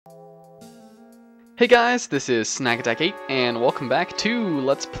Hey guys, this is Snack Attack 8, and welcome back to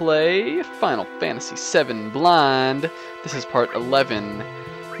Let's Play Final Fantasy VII Blind. This is part 11.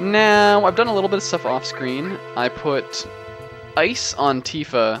 Now, I've done a little bit of stuff off screen. I put ice on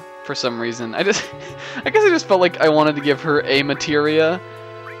Tifa for some reason. I guess I just felt like I wanted to give her a materia.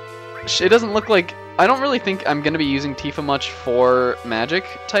 It doesn't look like... I don't really think I'm going to be using Tifa much for magic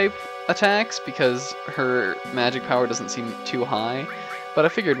type attacks because her magic power doesn't seem too high. But I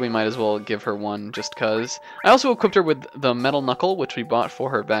figured we might as well give her one just cuz. I also equipped her with the metal knuckle, which we bought for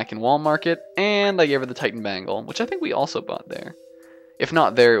her back in Wall Market, and I gave her the Titan bangle, which I think we also bought there. If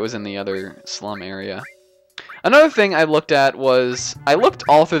not there, it was in the other slum area. Another thing I looked at was, I looked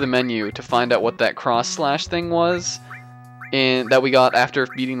all through the menu to find out what that cross slash thing was that we got after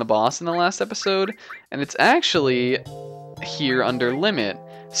beating the boss in the last episode, and it's actually here under limit.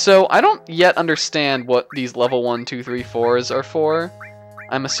 So I don't yet understand what these level 1, 2, 3, 4s are for.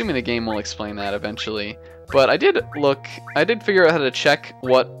 I'm assuming the game will explain that eventually. But I did figure out how to check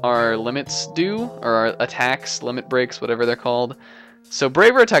what our limits do, or our attacks, limit breaks, whatever they're called. So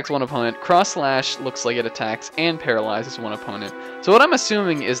Braver attacks one opponent, Cross Slash looks like it attacks and paralyzes one opponent. So what I'm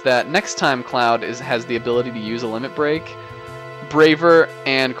assuming is that next time Cloud has the ability to use a limit break, Braver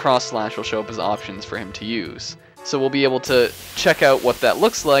and Cross Slash will show up as options for him to use. So we'll be able to check out what that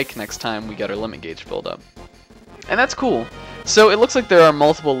looks like next time we get our limit gauge filled up. And that's cool. So it looks like there are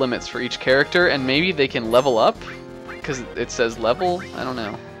multiple limits for each character, and maybe they can level up, because it says level? I don't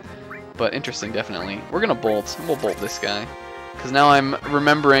know. But interesting, definitely. We're gonna bolt. We'll bolt this guy. Because now I'm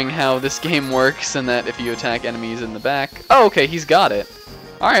remembering how this game works, and that if you attack enemies in the back... Oh, okay, he's got it.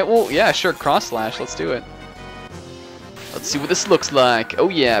 Alright, well, yeah, sure, cross slash, let's do it. Let's see what this looks like. Oh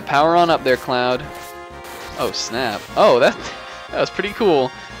yeah, power on up there, Cloud. Oh, snap. Oh, that was pretty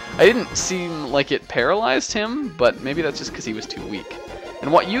cool. I didn't seem like it paralyzed him, but maybe that's just because he was too weak. And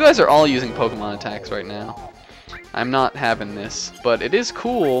what you guys are all using Pokemon attacks right now. I'm not having this, but it is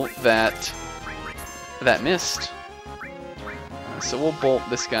cool that that missed. So we'll bolt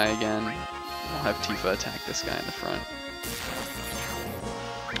this guy again. We'll have Tifa attack this guy in the front.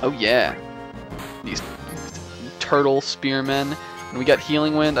 Oh yeah. These turtle spearmen. And we got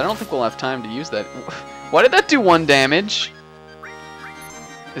Healing Wind. I don't think we'll have time to use that. Why did that do 1 damage?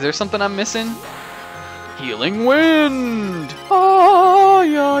 Is there something I'm missing? Healing Wind! Ah,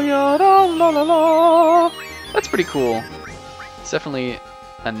 ya, ya, da, la, la, la. That's pretty cool. It's definitely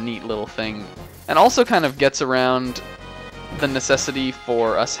a neat little thing. And also kind of gets around the necessity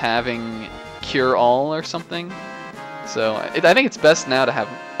for us having Cure All or something. So I think it's best now to have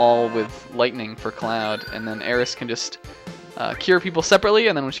all with Lightning for Cloud, and then Aeris can just cure people separately,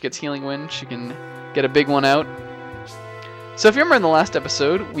 and then when she gets Healing Wind, she can get a big one out. So if you remember in the last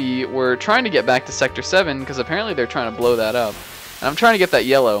episode, we were trying to get back to Sector 7, because apparently they're trying to blow that up. And I'm trying to get that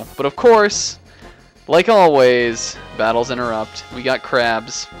yellow. But of course, like always, battles interrupt. We got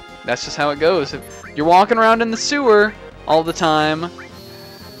crabs. That's just how it goes. If you're walking around in the sewer all the time,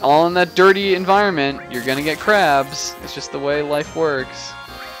 all in that dirty environment, you're going to get crabs. It's just the way life works.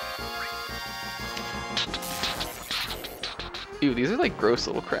 Ew, these are like gross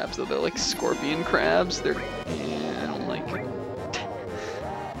little crabs though. They're like scorpion crabs. Yeah, I don't like it.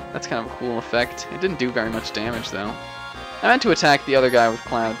 That's kind of a cool effect. It didn't do very much damage though. I meant to attack the other guy with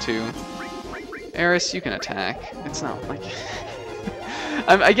Cloud too. Aeris, you can attack. It's not like...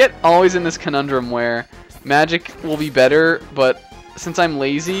 I get always in this conundrum where magic will be better, but since I'm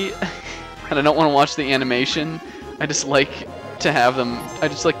lazy and I don't want to watch the animation, I just like to have them... I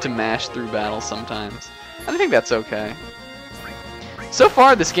just like to mash through battles sometimes. And I think that's okay. So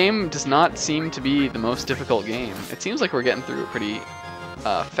far, this game does not seem to be the most difficult game. It seems like we're getting through it pretty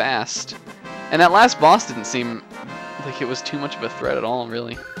fast. And that last boss didn't seem like it was too much of a threat at all,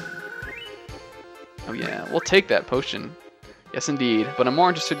 really. Oh yeah, we'll take that potion. Yes, indeed. But I'm more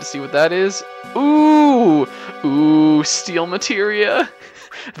interested to see what that is. Ooh! Ooh, steel materia!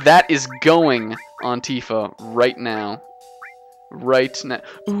 That is going on Tifa right now. Right now.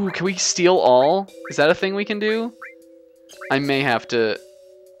 Ooh, can we steal all? Is that a thing we can do? I may have to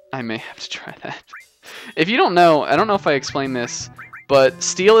try that. If you don't know, I don't know if I explained this, but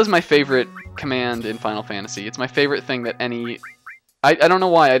steal is my favorite command in Final Fantasy. It's my favorite thing that any... I don't know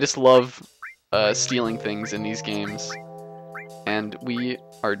why, I just love stealing things in these games. And we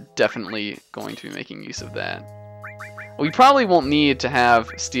are definitely going to be making use of that. We probably won't need to have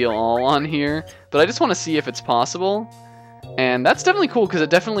steal all on here, but I just want to see if it's possible. And that's definitely cool, because it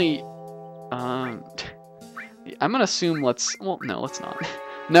definitely... I'm gonna assume well, no, let's not.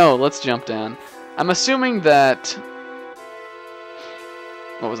 No, let's jump down. I'm assuming that...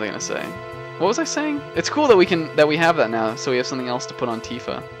 What was I gonna say? What was I saying? It's cool that we have that now, so we have something else to put on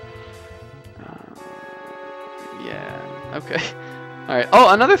Tifa. Yeah, okay. Alright,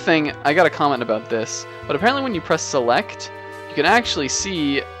 oh, another thing, I got a comment about this, but apparently when you press select, you can actually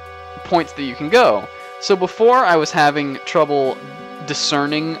see points that you can go. So before I was having trouble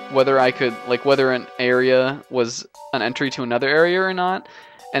discerning whether I could, like, whether an area was an entry to another area or not,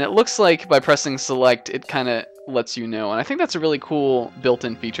 and it looks like by pressing select, it kind of lets you know, and I think that's a really cool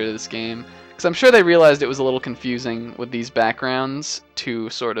built-in feature to this game, because I'm sure they realized it was a little confusing with these backgrounds to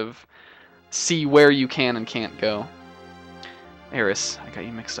sort of see where you can and can't go. Eris, I got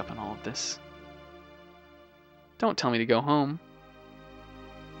you mixed up in all of this. Don't tell me to go home.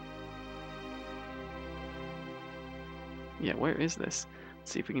 Yeah, where is this?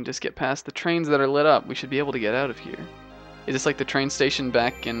 Let's see if we can just get past the trains that are lit up. We should be able to get out of here. Is this like the train station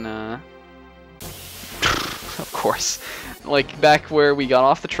back in, of course. Like back where we got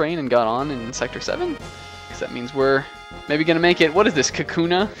off the train and got on in Sector 7? Because that means we're maybe gonna make it. What is this,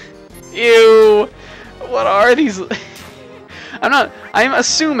 Kakuna? Ew! What are these? I'm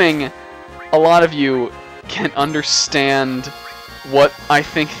assuming a lot of you can understand what I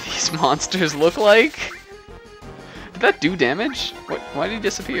think these monsters look like. Did that do damage? What? Why did he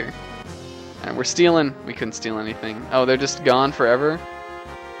disappear? Alright, we're stealing. We couldn't steal anything. Oh, they're just gone forever?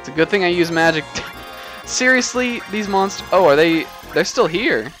 It's a good thing I use magic. Seriously? These monsters... Oh, are they... They're still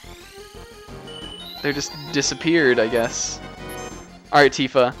here. They're just disappeared, I guess. Alright,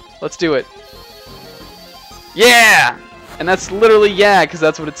 Tifa. Let's do it. Yeah! And that's literally yeah, because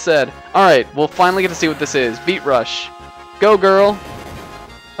that's what it said. Alright, we'll finally get to see what this is. Beat Rush. Go, girl!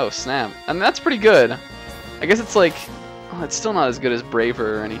 Oh, snap. And that's pretty good. I guess it's like... Oh, it's still not as good as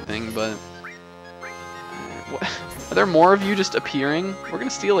Braver or anything, but... What? Are there more of you just appearing? We're gonna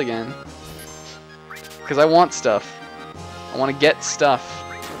steal again. Because I want stuff. I want to get stuff.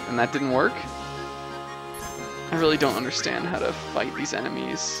 And that didn't work? I really don't understand how to fight these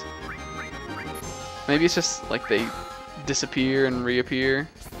enemies. Maybe it's just like they disappear and reappear.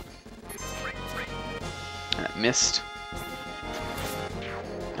 And it missed.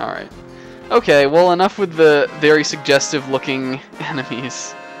 Alright. Okay, well, enough with the very suggestive looking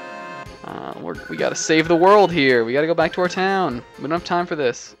enemies. We gotta save the world here. We gotta go back to our town. We don't have time for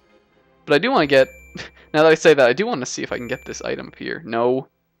this. But I do want to get... Now that I say that, I do want to see if I can get this item up here. No.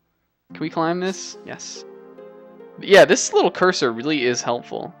 Can we climb this? Yes. But yeah, this little cursor really is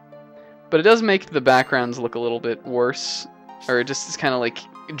helpful. But it does make the backgrounds look a little bit worse. Or it just is kind of like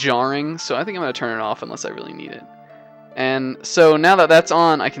jarring. So I think I'm going to turn it off unless I really need it. And so now that that's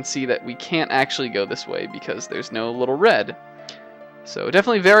on, I can see that we can't actually go this way because there's no little red. So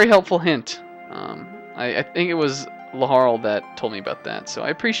definitely very helpful hint. I think it was Laharl that told me about that. So I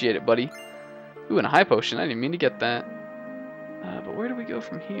appreciate it, buddy. Ooh, and a high potion. I didn't mean to get that. But where do we go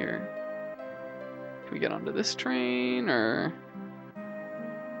from here? Can we get onto this train, or...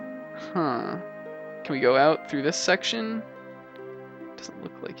 Huh. Can we go out through this section? Doesn't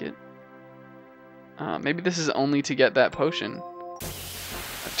look like it. Maybe this is only to get that potion.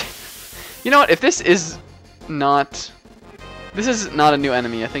 You know what? If this is not... This is not a new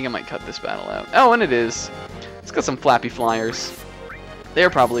enemy. I think I might cut this battle out. Oh, and it is. It's got some flappy flyers. They're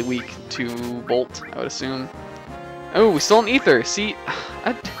probably weak to Bolt, I would assume. Oh, we stole an ether. See,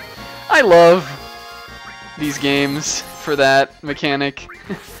 I love these games for that mechanic.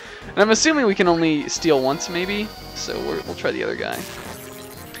 And I'm assuming we can only steal once, maybe. So we'll try the other guy.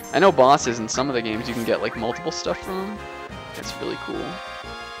 I know bosses in some of the games you can get like multiple stuff from them. It's really cool.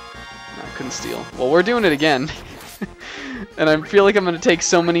 No, I couldn't steal. Well, we're doing it again. And I feel like I'm going to take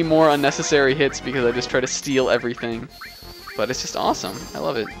so many more unnecessary hits because I just try to steal everything. But it's just awesome. I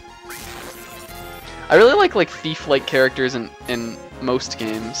love it. I really like thief-like characters in most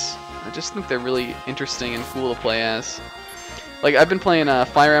games. I just think they're really interesting and cool to play as. Like, I've been playing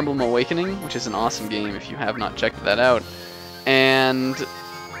Fire Emblem Awakening, which is an awesome game if you have not checked that out. And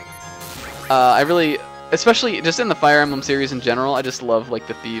I really, especially just in the Fire Emblem series in general, I just love like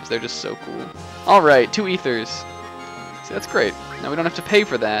the thieves. They're just so cool. Alright, 2 ethers. See, that's great. Now we don't have to pay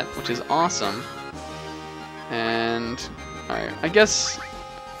for that, which is awesome. And, alright, I guess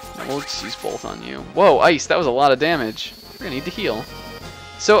we'll just use Bolt on you. Whoa, ice, that was a lot of damage. We're gonna need to heal.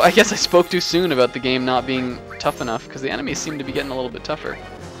 So I guess I spoke too soon about the game not being tough enough, because the enemies seem to be getting a little bit tougher.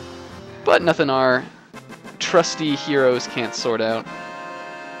 But nothing our trusty heroes can't sort out.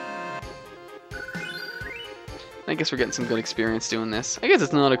 I guess we're getting some good experience doing this. I guess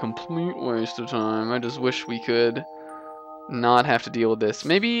it's not a complete waste of time. I just wish we could not have to deal with this.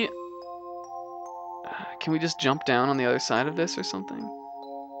 Maybe... can we just jump down on the other side of this or something?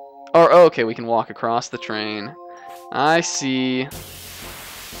 Or, oh, okay, we can walk across the train. I see.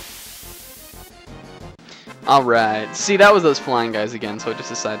 Alright. See, that was those flying guys again, so I just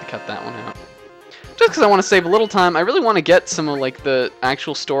decided to cut that one out. just because I want to save a little time. I really want to get some of like the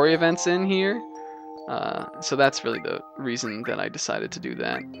actual story events in here. So that's really the reason that I decided to do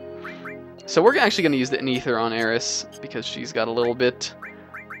that. So we're actually going to use the Aether on Eris because she's got a little bit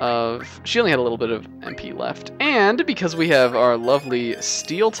of... She only had a little bit of MP left. And because we have our lovely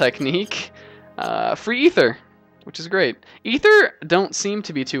Steel technique, free Ether, which is great. Ether don't seem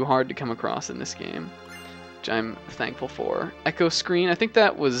to be too hard to come across in this game, which I'm thankful for. Echo Screen, I think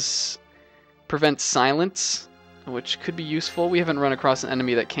that was... prevents silence, which could be useful. We haven't run across an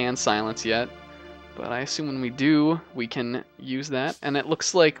enemy that can silence yet. But I assume when we do, we can use that. And it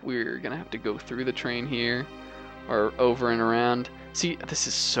looks like we're going to have to go through the train here, or over and around. See, this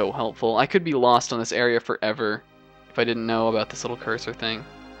is so helpful. I could be lost on this area forever if I didn't know about this little cursor thing.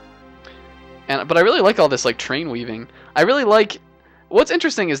 But I really like all this like train weaving. I really like... What's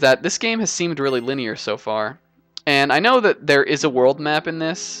interesting is that this game has seemed really linear so far. And I know that there is a world map in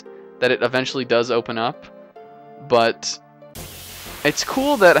this, that it eventually does open up. But... it's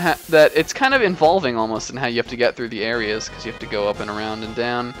cool that that it's kind of involving almost in how you have to get through the areas, because you have to go up and around and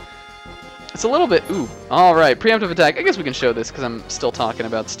down. It's a little bit... Ooh, alright, preemptive attack. I guess we can show this because I'm still talking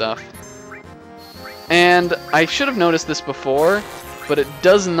about stuff. And I should have noticed this before, but it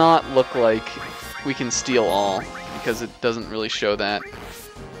does not look like we can steal all, because it doesn't really show that,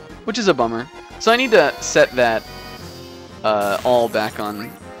 which is a bummer. So I need to set that all back on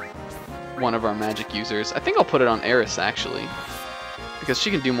one of our magic users. I think I'll put it on Eris, actually. Because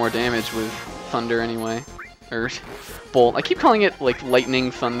she can do more damage with thunder anyway. Or bolt. I keep calling it like lightning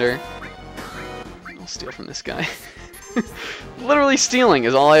thunder. I'll steal from this guy. Literally stealing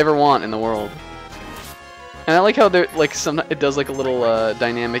is all I ever want in the world. And I like how there like it does like a little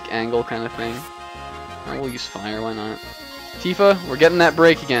dynamic angle kind of thing. Oh, we'll use fire, why not? Tifa, we're getting that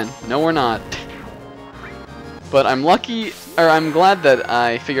break again. No, we're not. But I'm lucky, or I'm glad that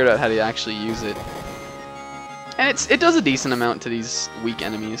I figured out how to actually use it. And it does a decent amount to these weak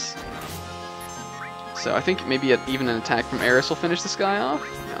enemies. So I think maybe even an attack from Eris will finish this guy off?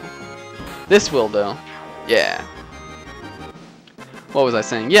 No. This will, though. Yeah. What was I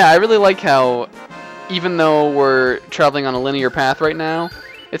saying? Yeah, I really like how, even though we're traveling on a linear path right now,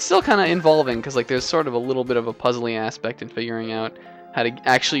 it's still kind of involving, because like there's sort of a little bit of a puzzly aspect in figuring out how to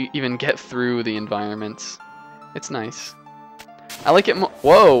actually even get through the environments. It's nice. I like it more.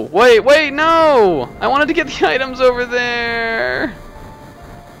 Whoa! Wait, no! I wanted to get the items over there!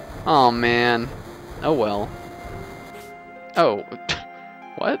 Oh, man. Oh, well. Oh.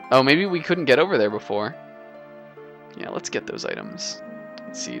 What? Oh, maybe we couldn't get over there before. Yeah, let's get those items.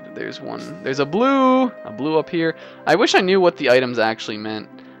 Let's see, there's one. There's a blue up here. I wish I knew what the items actually meant.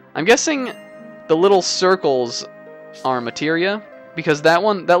 I'm guessing the little circles are materia. Because that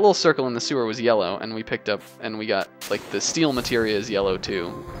little circle in the sewer was yellow, and we picked up, and we got, like, the steel materia is yellow,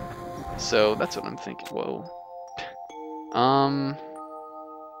 too. So, that's what I'm thinking. Whoa.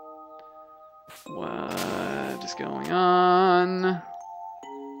 What is going on?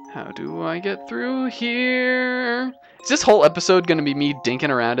 How do I get through here? Is this whole episode gonna be me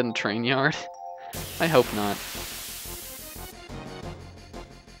dinking around in the train yard? I hope not.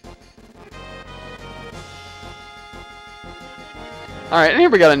 Alright, and here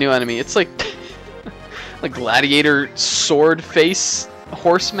we got a new enemy. It's like like gladiator sword face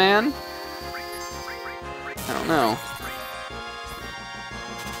horseman. I don't know.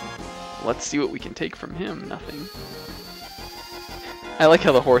 Let's see what we can take from him. Nothing. I like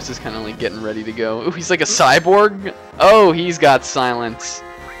how the horse is kind of like getting ready to go. Ooh, he's like a cyborg. Oh, he's got silence.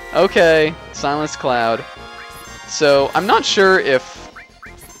 Okay, silence cloud. So I'm not sure if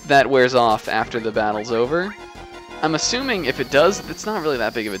that wears off after the battle's over. I'm assuming if it does, it's not really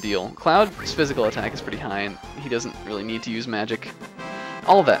that big of a deal. Cloud's physical attack is pretty high, and he doesn't really need to use magic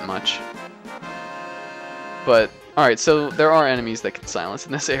all that much. But, alright, so there are enemies that can silence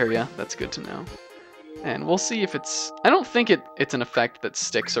in this area. That's good to know. And we'll see if it's... I don't think it's an effect that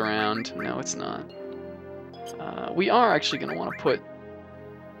sticks around. No, it's not. We are actually going to want to put...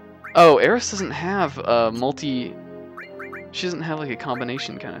 Oh, Eris doesn't have a multi... She doesn't have like a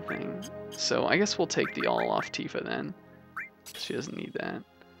combination kind of thing. So I guess we'll take the all off Tifa then. She doesn't need that.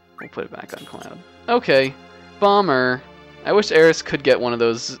 We'll put it back on Cloud. Okay. Bummer. I wish Eris could get one of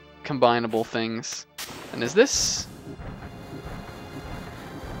those combinable things. And is this...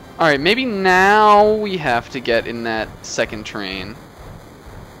 Alright, maybe now we have to get in that second train.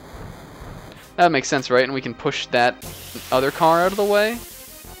 That makes sense, right? And we can push that other car out of the way.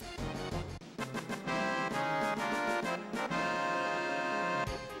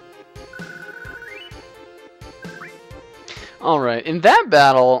 Alright, in that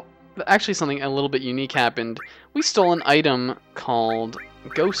battle, actually something a little bit unique happened. We stole an item called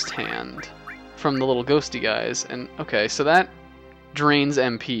Ghost Hand from the little ghosty guys. And okay, so that drains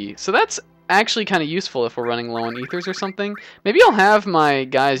MP. So that's actually kind of useful if we're running low on ethers or something. Maybe I'll have my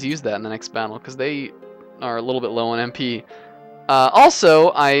guys use that in the next battle, because they are a little bit low on MP.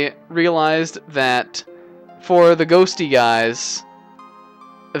 Also, I realized that for the ghosty guys,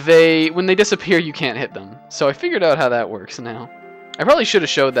 when they disappear, you can't hit them. So I figured out how that works now. I probably should have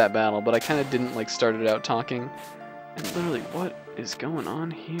showed that battle, but I kind of didn't like started out talking. And literally, what is going on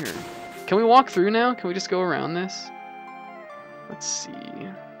here? Can we walk through now? Can we just go around this? Let's see.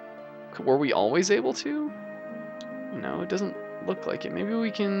 Were we always able to? No, it doesn't look like it. Maybe we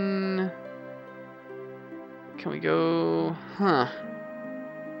can... Can we go... Huh.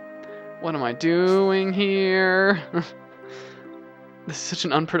 What am I doing here? This is such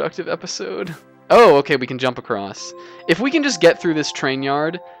an unproductive episode. Oh, okay, we can jump across. If we can just get through this train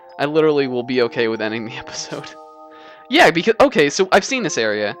yard, I literally will be okay with ending the episode. Yeah, because... Okay, so I've seen this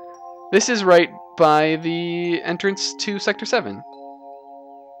area. This is right by the entrance to Sector 7.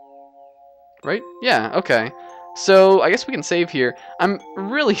 Right? Yeah, okay. So, I guess we can save here. I'm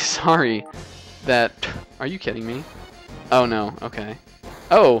really sorry that... Are you kidding me? Oh, no. Okay.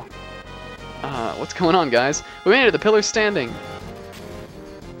 Oh! What's going on, guys? We made it! The pillar's standing!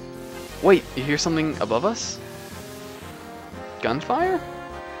 Wait, you hear something above us? Gunfire?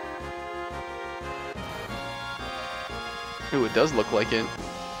 Ooh, it does look like it.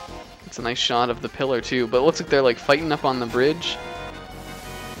 It's a nice shot of the pillar, too, but it looks like they're, like, fighting up on the bridge.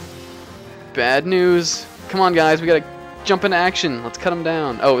 Bad news. Come on, guys, we gotta jump into action. Let's cut them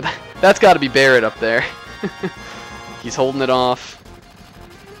down. Oh, that's gotta be Barrett up there. He's holding it off.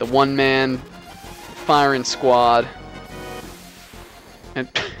 The one-man firing squad. And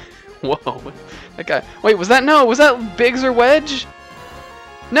whoa, that guy. Wait, was that Biggs or Wedge?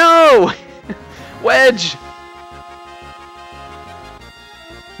 No! Wedge!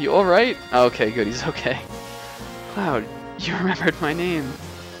 You alright? Okay, good, he's okay. Cloud, you remembered my name.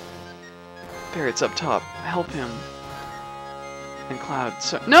 Barrett's up top. Help him. And Cloud.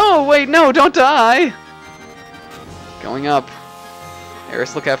 No, wait, no, don't die! Going up.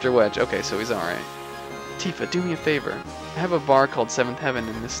 Eris, look after Wedge. Okay, so he's alright. Tifa, do me a favor. I have a bar called 7th Heaven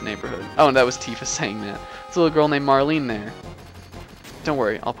in this neighborhood. Oh, and that was Tifa saying that. There's a little girl named Marlene there. Don't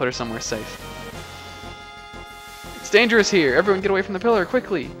worry, I'll put her somewhere safe. It's dangerous here. Everyone get away from the pillar,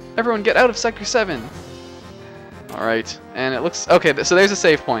 quickly. Everyone get out of Sector 7. Alright, and it looks... Okay, so there's a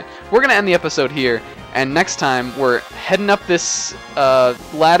save point. We're going to end the episode here, and next time we're heading up this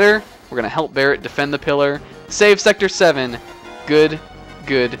ladder. We're going to help Barrett defend the pillar. Save Sector 7. Good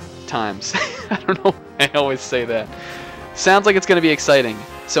times. I don't know why I always say that. Sounds like it's going to be exciting.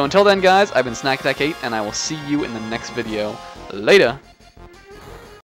 So until then, guys, I've been Snack Attack 8, and I will see you in the next video. Later!